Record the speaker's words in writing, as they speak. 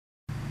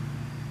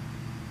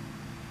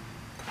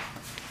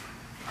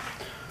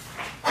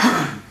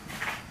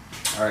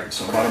Alright,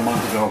 so about a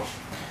month ago,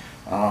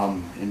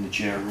 in the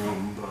chat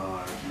room,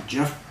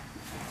 Geoff,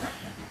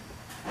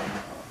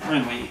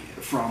 friendly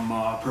from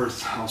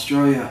Perth,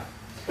 Australia,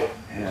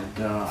 had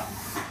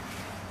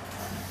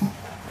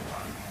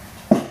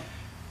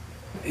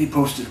he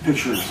posted a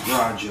picture of his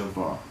garage of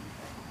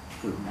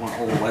one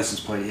old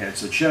license plate he had,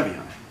 said Chevy on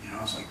it. You know,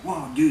 I was like,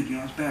 wow, dude, you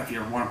know, it's bad if you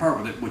ever want to part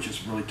with it, which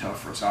is really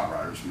tough for us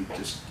outriders. We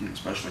just, you know,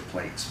 especially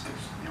plates, because,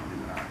 you know, we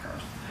went out of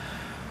cars.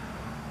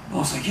 I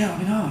was like, yeah, let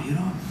me know, you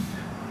know.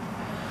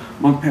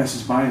 A month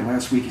passes by, and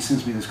last week he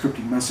sends me this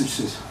cryptic message,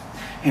 says,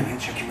 hey man,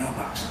 check your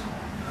mailbox,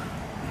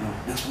 you know,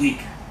 next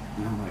week.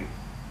 And I'm like,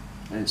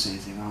 I didn't say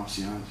anything else,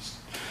 you know, just.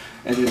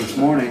 And then this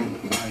morning,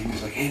 he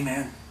was like, hey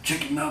man,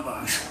 check your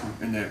mailbox.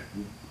 In that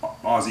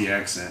Aussie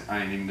accent,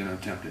 I ain't even gonna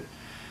attempt it.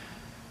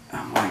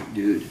 I'm like,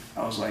 dude,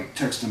 I was like,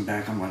 text him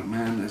back, I'm like,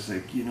 man, it's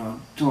like, you know,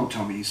 don't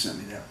tell me you sent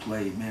me that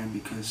plate, man,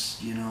 because,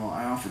 you know,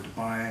 I offered to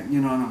buy it, you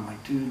know, and I'm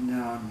like, dude,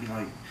 no, I'd be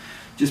like,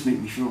 just make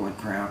me feel like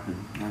crap,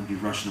 and I'd be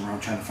rushing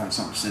around trying to find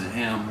something to send to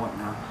him,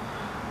 whatnot.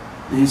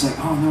 And he's like,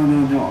 oh,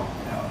 no,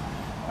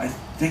 I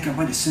think I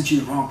might have sent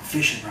you the wrong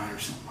fishing rod or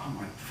something. I'm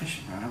like,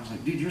 fishing rod? I was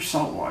like, dude, you're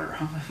saltwater.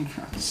 I'm like,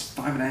 it's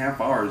 5.5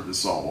 hours to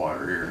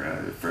saltwater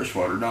here,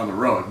 freshwater down the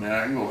road, man.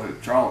 I can go hit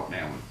a trout,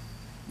 man, with,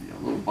 you know,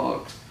 little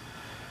bugs.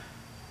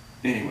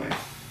 Anyway,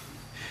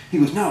 he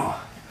goes, no,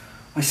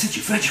 I sent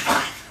you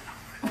Vegemite.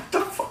 What the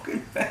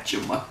fucking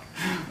Vegemite?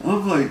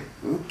 I'm like,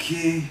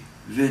 okay,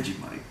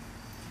 Vegemite.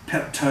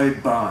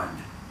 Peptide Bond.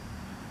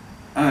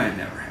 I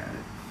never had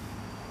it.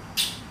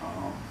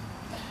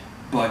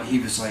 But he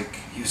was like,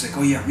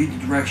 oh yeah, read the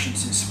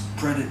directions and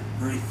spread it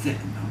very thin.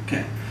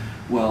 Okay.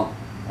 Well,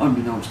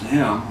 unbeknownst to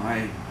him,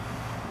 I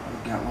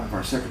got one of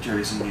our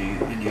secretaries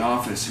in the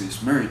office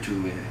who's married to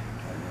an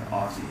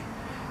Aussie,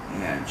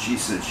 and she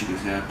said, she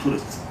goes, yeah, put a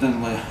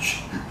thin layer.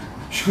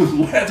 She was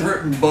lather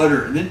it in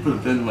butter and then put a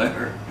thin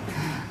layer.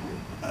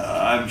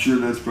 I'm sure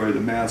that's probably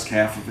the mask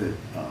half of it.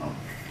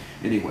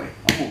 Anyway,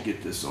 I won't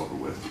get this over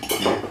with,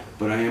 okay?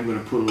 But I am going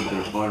to put a little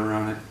bit of butter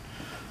on it,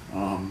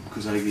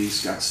 because I at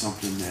least got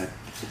something that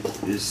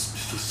is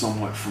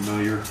somewhat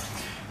familiar.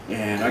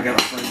 And I got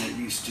a friend that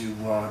used to,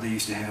 they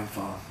used to have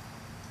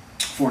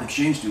foreign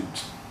exchange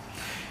students,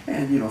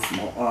 and you know, from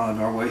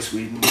Norway,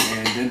 Sweden,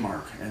 and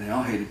Denmark, and they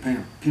all hated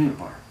peanut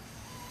butter.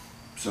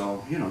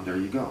 So, you know, there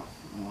you go.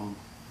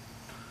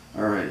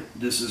 Alright,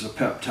 this is a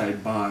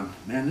Peptide Bond.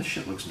 Man, this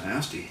shit looks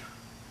nasty.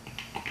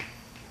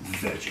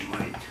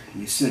 Vegemite.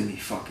 You send me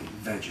fucking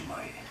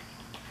Vegemite.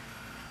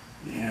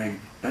 Yeah, I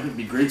bet it'd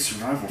be great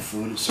survival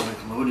food, so I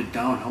can load it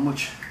down. How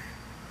much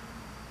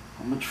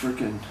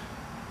freaking...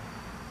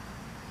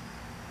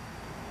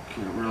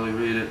 Can't really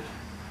read it.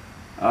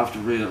 I'll have to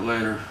read it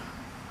later.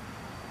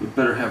 We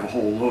better have a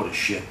whole load of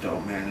shit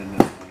though, man, in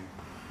this thing.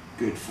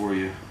 Good for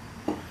you.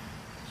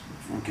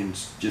 Fucking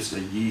just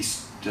a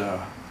yeast,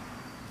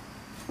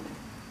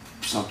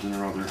 something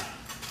or other.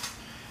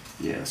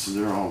 Yeah, so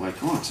they're all like,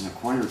 oh, it's an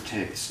acquired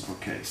taste.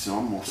 Okay, so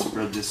I'm going to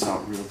spread this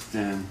out real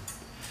thin.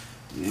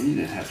 Yeah, you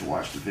didn't have to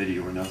watch the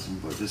video or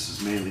nothing, but this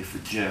is mainly for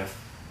Geoff.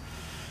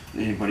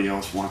 Anybody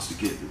else wants to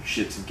get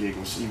shits and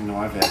giggles, even though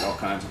I've had all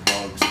kinds of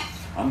bugs.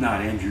 I'm not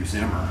Andrew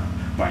Zimmer,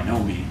 by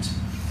no means.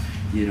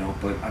 You know,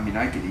 but, I mean,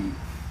 I could eat,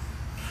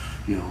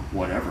 you know,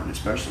 whatever, and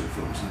especially if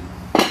it was in,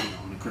 you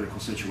know, in a critical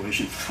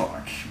situation.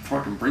 Fuck,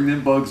 fucking bring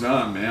them bugs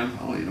on, man.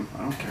 I'll eat them. I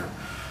don't care.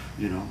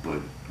 You know,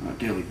 but on a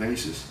daily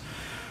basis.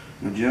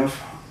 Now,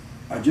 Geoff,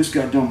 I just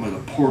got done with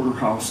a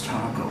porterhouse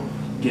taco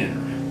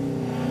dinner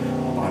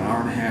about an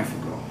hour and a half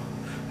ago,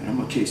 and I'm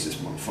gonna taste this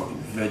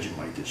motherfucking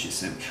Vegemite that she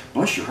sent me.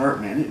 Bless your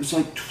heart, man. It was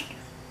like,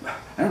 I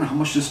don't know how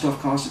much this stuff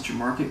costs at your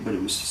market, but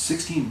it was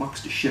 16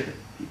 bucks to ship it,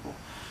 people.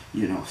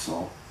 You know,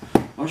 so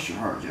bless your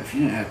heart, Geoff. You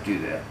didn't have to do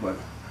that, but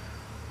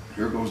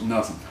here goes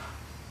nothing.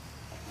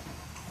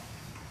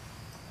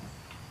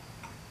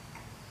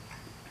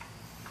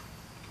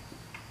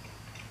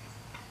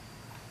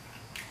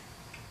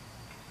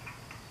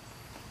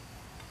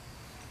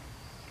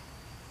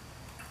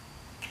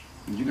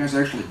 Did you guys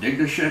actually dig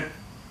this shit?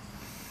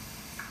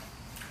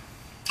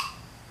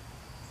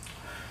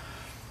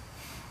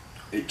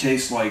 It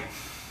tastes like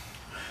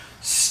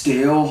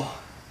stale,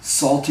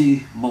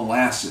 salty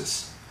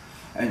molasses,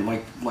 and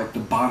like the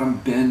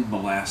bottom bin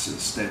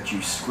molasses that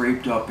you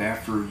scraped up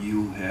after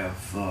you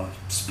have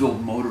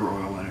spilled motor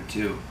oil in it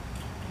too.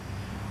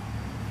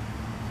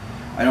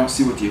 I don't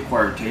see what the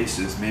acquired taste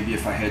is. Maybe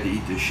if I had to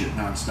eat this shit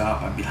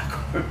non-stop, I'd be like,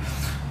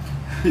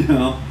 you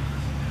know.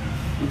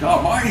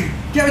 Oh, Marty,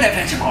 give me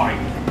that Vegemite!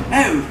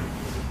 No!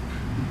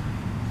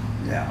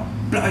 Yeah,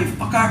 bloody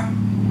fucker!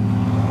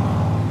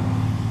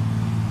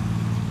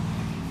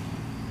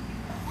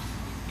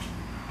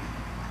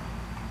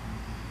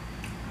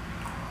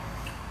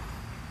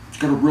 It's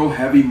got a real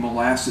heavy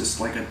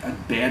molasses, like a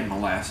bad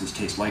molasses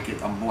taste, like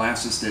a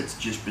molasses that's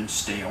just been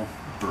stale,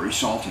 very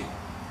salty.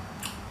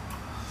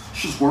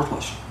 It's just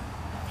worthless.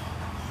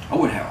 I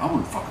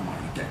wouldn't fucking want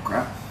to eat that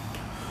crap.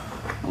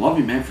 I love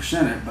you, man, for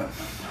sending it, but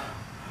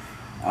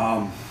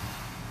I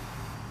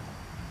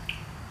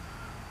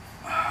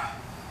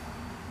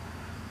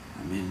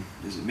mean,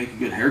 Does it make a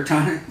good hair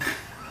tonic?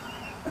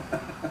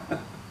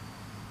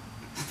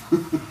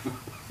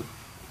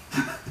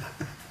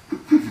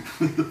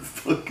 What the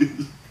fuck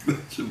is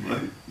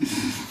Vegemite?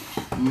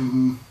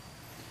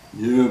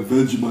 Yeah,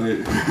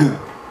 Vegemite.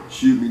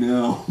 Shoot me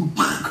now.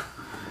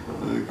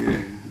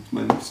 Okay, it's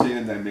my new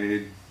stand I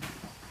made.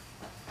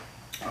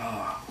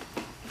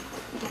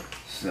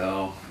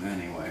 So,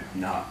 anyway,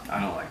 no, I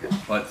don't like it.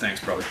 But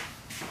thanks, brother.